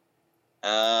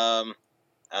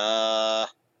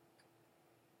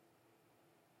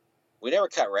 We never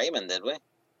cut Rayman, did we?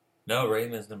 No,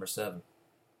 Rayman's number 7.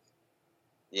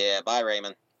 Yeah, bye,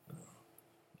 Rayman.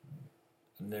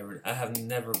 I have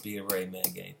never beat a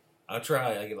Rayman game. I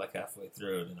try, I get like halfway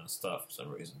through it and I stop for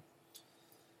some reason.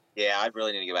 Yeah, I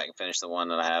really need to go back and finish the one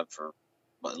that I have for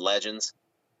Legends,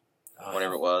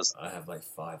 whatever it was. I have like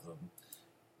 5 of them.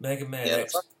 Mega Man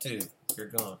X2, you're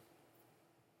gone.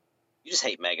 You just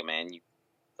hate Mega Man, you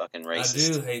fucking racist.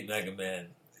 I do hate Mega Man.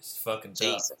 It's fucking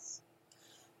tough. Jesus.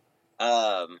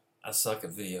 I suck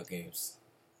at video games.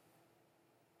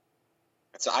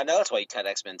 So I know that's why you cut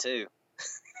X-Men too.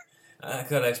 I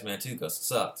cut X-Men too because it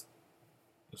sucked.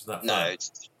 It's not fun. No,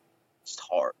 it's just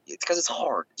hard. It's because it's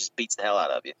hard. It just beats the hell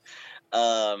out of you.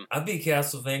 I beat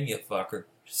Castlevania, fucker.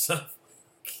 So,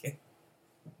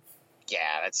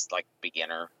 yeah, that's like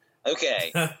beginner.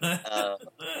 Okay.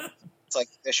 It's like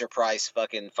Fisher Price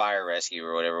fucking Fire Rescue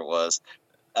or whatever it was.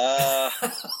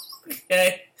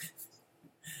 Okay.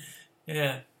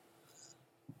 Yeah.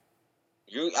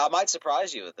 I might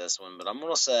surprise you with this one, but I'm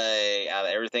gonna say out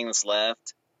of everything that's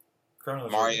left, Super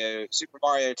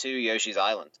Mario 2, Yoshi's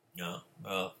Island. No,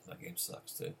 well, that game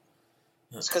sucks too.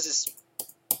 It's because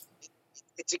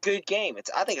it's a good game.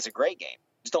 I think it's a great game.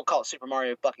 Just don't call it Super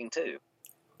Mario fucking 2.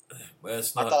 Well,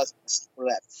 it's not. I thought it was for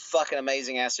that fucking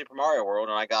amazing ass Super Mario World,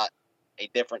 and I got a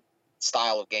different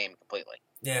style of game completely.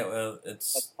 Yeah, well,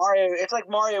 it's Mario. It's like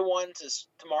Mario 1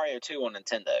 to Mario 2 on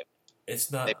Nintendo.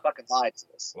 It's not. They fucking lied to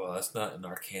us. Well, that's not in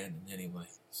our canon anyway.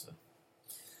 So,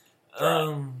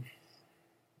 right.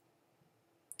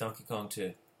 Donkey Kong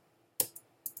 2.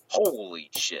 Holy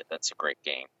shit, that's a great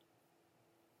game.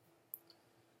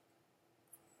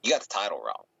 You got the title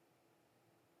wrong.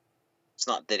 It's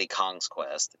not Diddy Kong's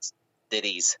Quest. It's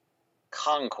Diddy's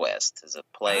Conquest. Is a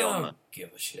play on the.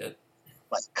 Give a shit.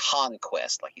 Like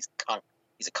conquest, like he's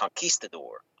a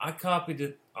conquistador. I copied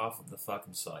it off of the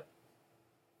fucking site.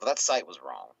 Well, that site was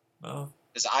wrong. Oh.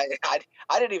 Because I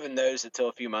didn't even notice it till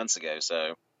a few months ago,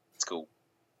 so it's cool.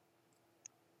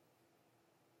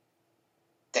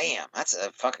 Damn, that's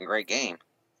a fucking great game.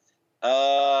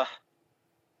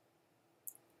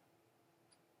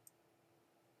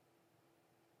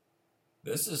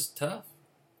 This is tough.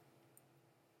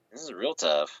 This is real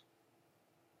tough.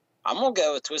 I'm gonna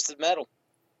go with Twisted Metal.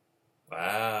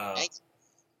 Wow. It's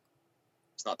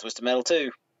not Twisted Metal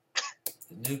 2.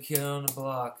 The new kid on the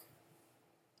block.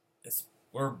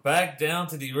 We're back down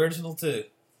to the original 2.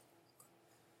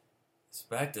 It's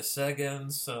back to Sega and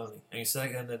Sony.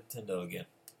 Sega and Nintendo again.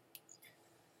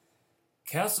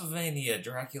 Castlevania,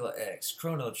 Dracula X,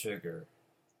 Chrono Trigger,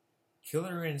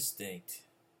 Killer Instinct,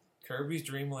 Kirby's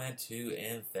Dream Land 2,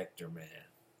 and Vector Man.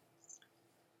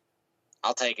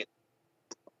 I'll take it.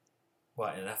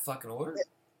 What, in that fucking order?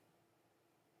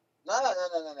 No.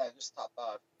 Just top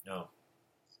 5. No.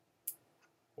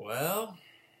 Well,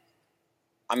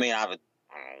 I mean, I would.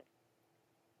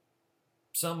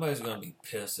 Somebody's going to be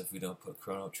pissed if we don't put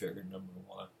Chrono Trigger number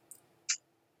 1.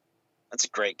 That's a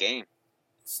great game.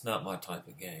 It's not my type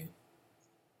of game.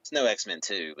 It's no X-Men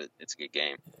 2, but it's a good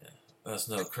game. Yeah. That's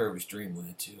no Kirby's Dream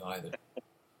Land 2 either.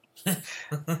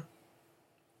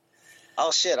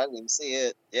 Oh, shit, I didn't even see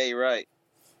it. Yeah, you're right.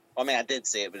 Well, I mean, I did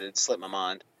see it, but it slipped my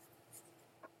mind.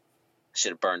 I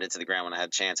should have burned it to the ground when I had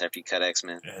a chance after you cut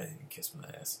X-Men. Yeah, you can kiss my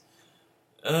ass.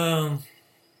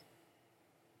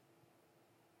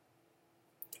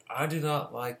 I do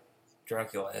not like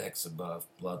Dracula X above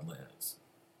Bloodlines,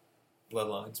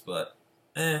 but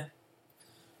I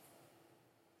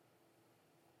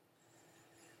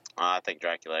think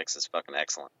Dracula X is fucking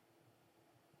excellent.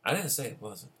 I didn't say it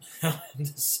wasn't. I'm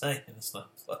just saying it's not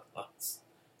Bloodlines.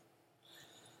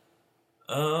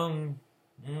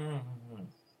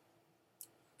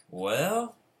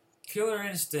 Well, Killer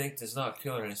Instinct is not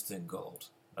Killer Instinct Gold.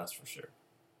 That's for sure.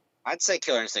 I'd say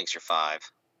Killer Instinct's your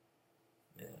 5.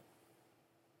 Yeah.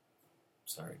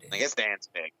 Sorry, Dan. I guess Dan's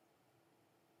pick.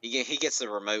 He gets the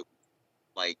remote,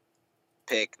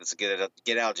 pick that's a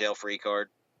get out of jail free card.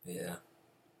 Yeah.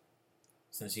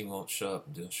 Since he won't show up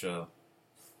and do a show.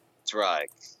 That's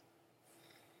right.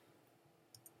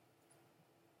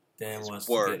 Dan wants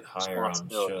to get higher on the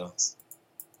show.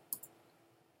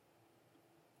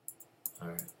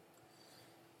 Alright.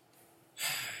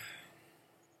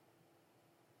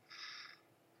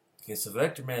 Okay, so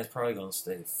Vector Man is probably going to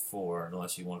stay 4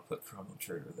 unless you want to put Chrono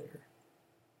Trigger there.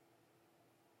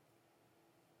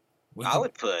 I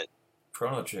would put...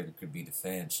 Chrono Trigger could be the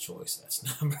fans' choice.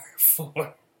 That's number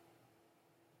 4.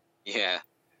 Yeah.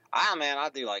 I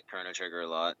do like Chrono Trigger a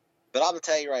lot. But I'm going to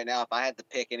tell you right now, if I had to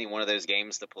pick any one of those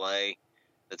games to play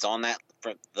that's on that,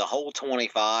 for the whole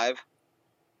 25,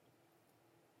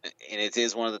 and it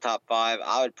is one of the top 5,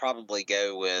 I would probably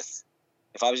go with,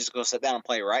 if I was just going to sit down and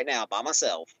play right now by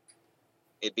myself,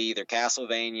 it'd be either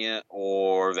Castlevania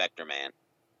or Vector Man.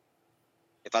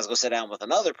 If I was going to sit down with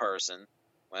another person,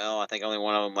 well, I think only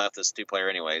one of them left is 2-player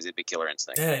anyways. It'd be Killer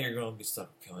Instinct. Yeah, you're going to be stuck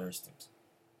with Killer Instinct.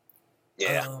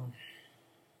 Yeah.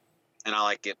 And I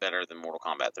like it better than Mortal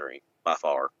Kombat 3, by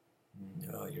far.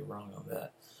 No, you're wrong on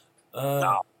that.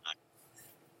 No.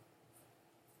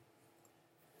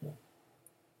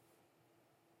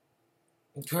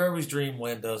 Kirby's Dream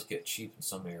Land does get cheap in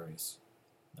some areas.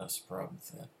 That's the problem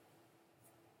with that.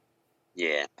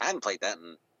 Yeah, I haven't played that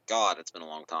in, God, it's been a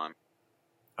long time.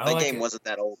 That game wasn't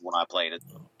that old when I played it.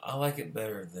 No, I like it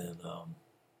better than,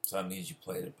 so that means you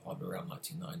played it probably around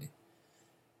 1990.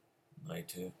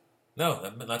 92. No,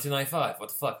 1995. What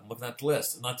the fuck? I'm looking at the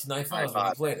list. 1995 is when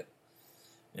I played it.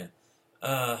 Yeah.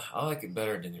 I like it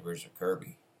better than the original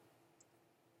Kirby.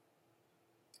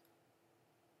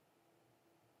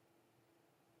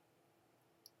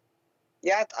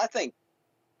 Yeah, I think,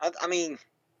 I mean,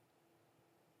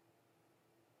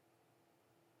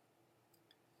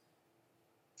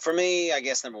 for me, I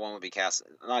guess number 1 would be I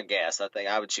think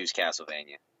I would choose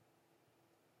Castlevania.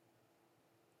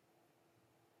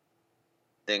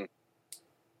 Then,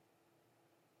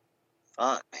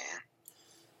 fuck,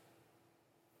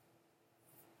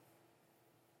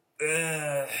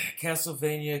 man.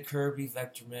 Castlevania, Kirby,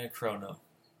 Vector Man, Chrono.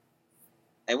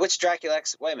 And which Dracula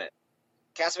X? Wait a minute.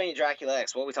 Castlevania Dracula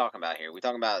X, what are we talking about here? We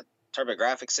talking about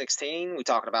TurboGrafx 16? We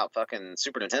talking about fucking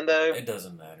Super Nintendo? It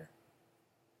doesn't matter.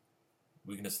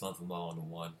 We can just lump them all into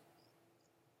one.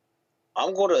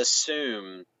 I'm going to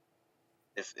assume,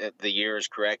 if the year is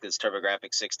correct, it's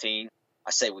TurboGrafx 16.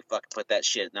 I say we fucking put that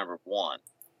shit at number 1.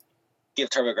 Give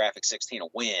TurboGrafx 16 a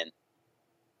win.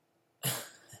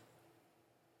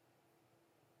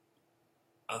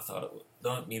 I thought it was...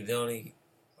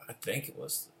 I think it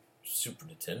was the Super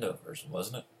Nintendo version,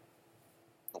 wasn't it?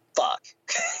 Oh, fuck.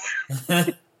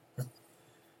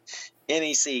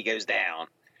 NEC goes down.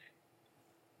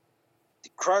 The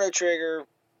Chrono Trigger.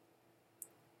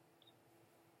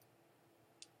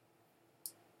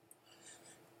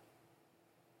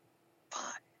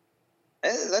 Fuck.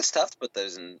 That's tough to put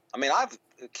those in. I mean,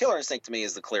 Killer Instinct to me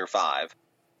is the clear 5.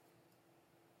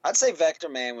 I'd say Vector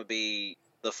Man would be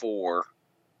the 4.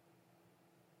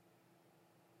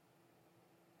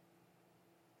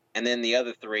 And then the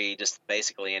other 3, just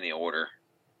basically in the order.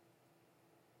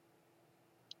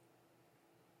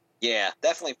 Yeah,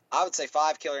 definitely. I would say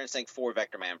 5 Killer Instinct, 4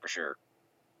 Vector Man for sure.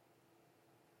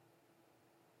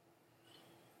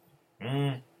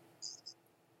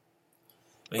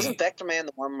 Wasn't Vector Man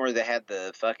the one where they had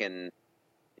the fucking,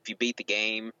 if you beat the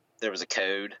game, there was a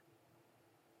code?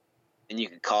 And you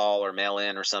could call or mail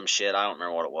in or some shit. I don't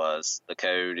remember what it was. The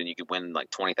code, and you could win like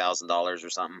 $20,000 or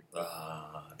something.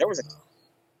 There was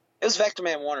it was Vector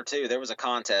Man 1 or 2. There was a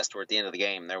contest where at the end of the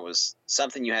game there was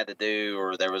something you had to do,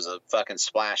 or there was a fucking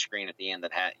splash screen at the end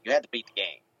that you had to beat the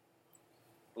game.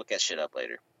 Look that shit up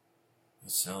later. It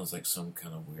sounds like some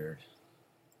kind of weird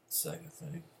Sega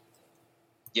thing.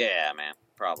 Yeah, man,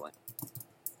 probably.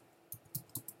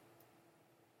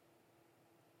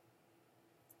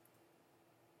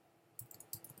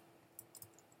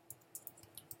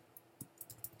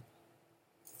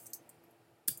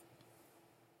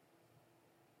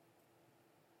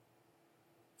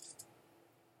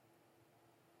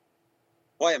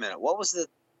 Wait a minute. What was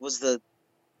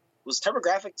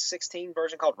TurboGrafx 16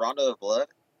 version called Rondo of Blood?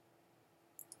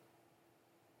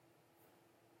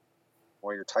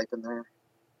 While you're typing there,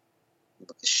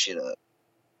 look this shit up.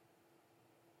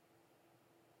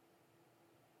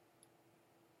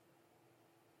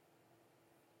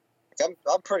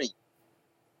 I'm pretty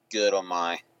good on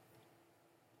my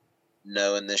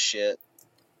knowing this shit,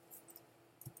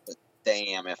 but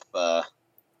damn if I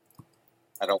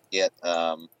don't get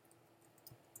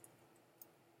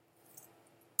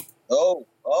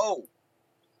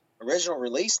original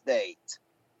release date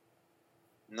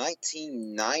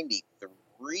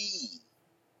 1993.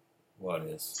 What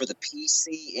is? For the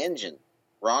PC Engine,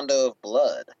 Rondo of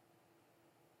Blood.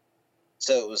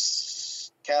 So it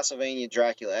was Castlevania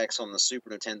Dracula X on the Super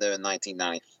Nintendo in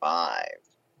 1995.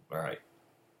 Right.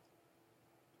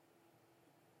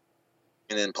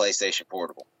 And then PlayStation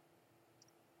Portable.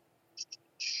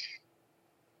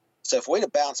 So if we'd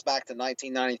have bounced back to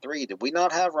 1993, did we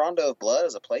not have Rondo of Blood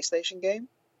as a PlayStation game?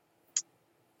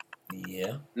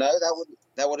 Yeah. No,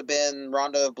 that would have been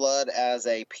Rondo of Blood as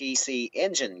a PC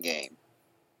Engine game.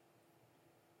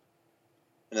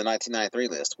 In the 1993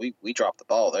 list. We dropped the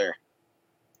ball there.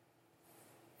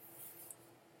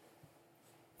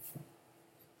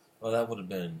 Well, that would have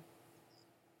been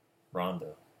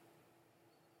Rondo.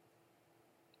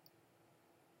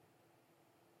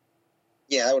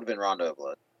 Yeah, that would have been Rondo of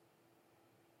Blood.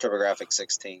 TurboGrafx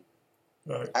 16.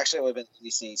 Right. Actually, it would have been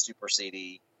PC Super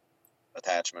CD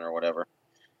attachment or whatever.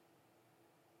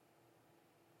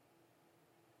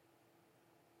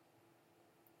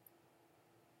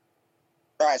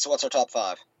 All right, so what's our top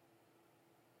 5?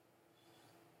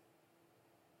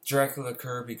 Dracula,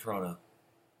 Kirby, Chrono.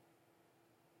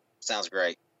 Sounds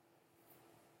great.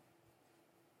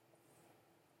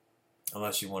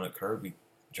 Unless you want a Kirby,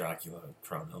 Dracula,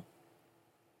 Chrono.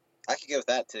 I could go with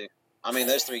that too. I mean,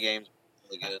 those 3 games are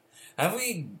really good. Have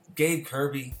we gave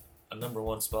Kirby a number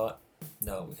 1 spot?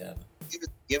 No, we haven't.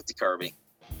 Give it to Kirby.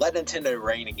 Let Nintendo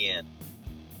reign again.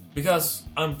 Because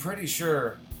I'm pretty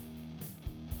sure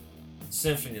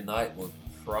Symphony of the Night will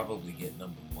probably get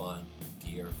number 1 the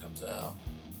year it comes out.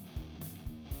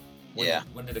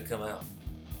 When did it come out?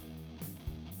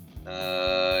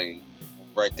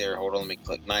 Right there. Hold on, let me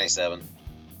click. 97.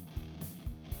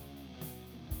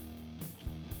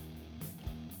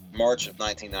 March of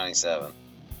 1997.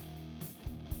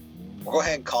 We'll go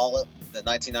ahead and call it the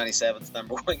 1997's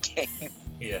number 1 game.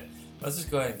 Yeah, let's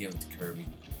just go ahead and give it to Kirby.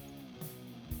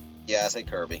 Yeah, I say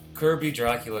Kirby. Kirby,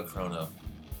 Dracula, Chrono.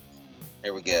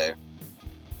 Here we go.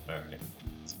 All right.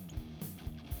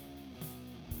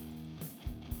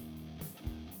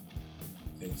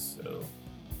 Okay, so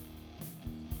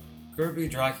Kirby,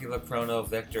 Dracula, Chrono,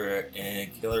 Vector,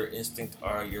 and Killer Instinct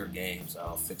are your games.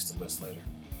 I'll fix the list later.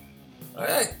 All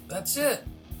right, that's it.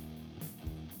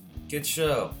 Good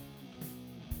show.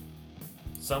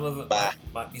 Some of it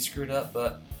might be screwed up,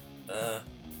 but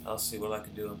I'll see what I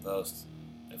can do in post.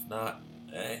 If not,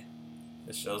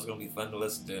 this show's going to be fun to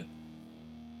listen to.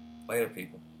 Later,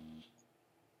 people.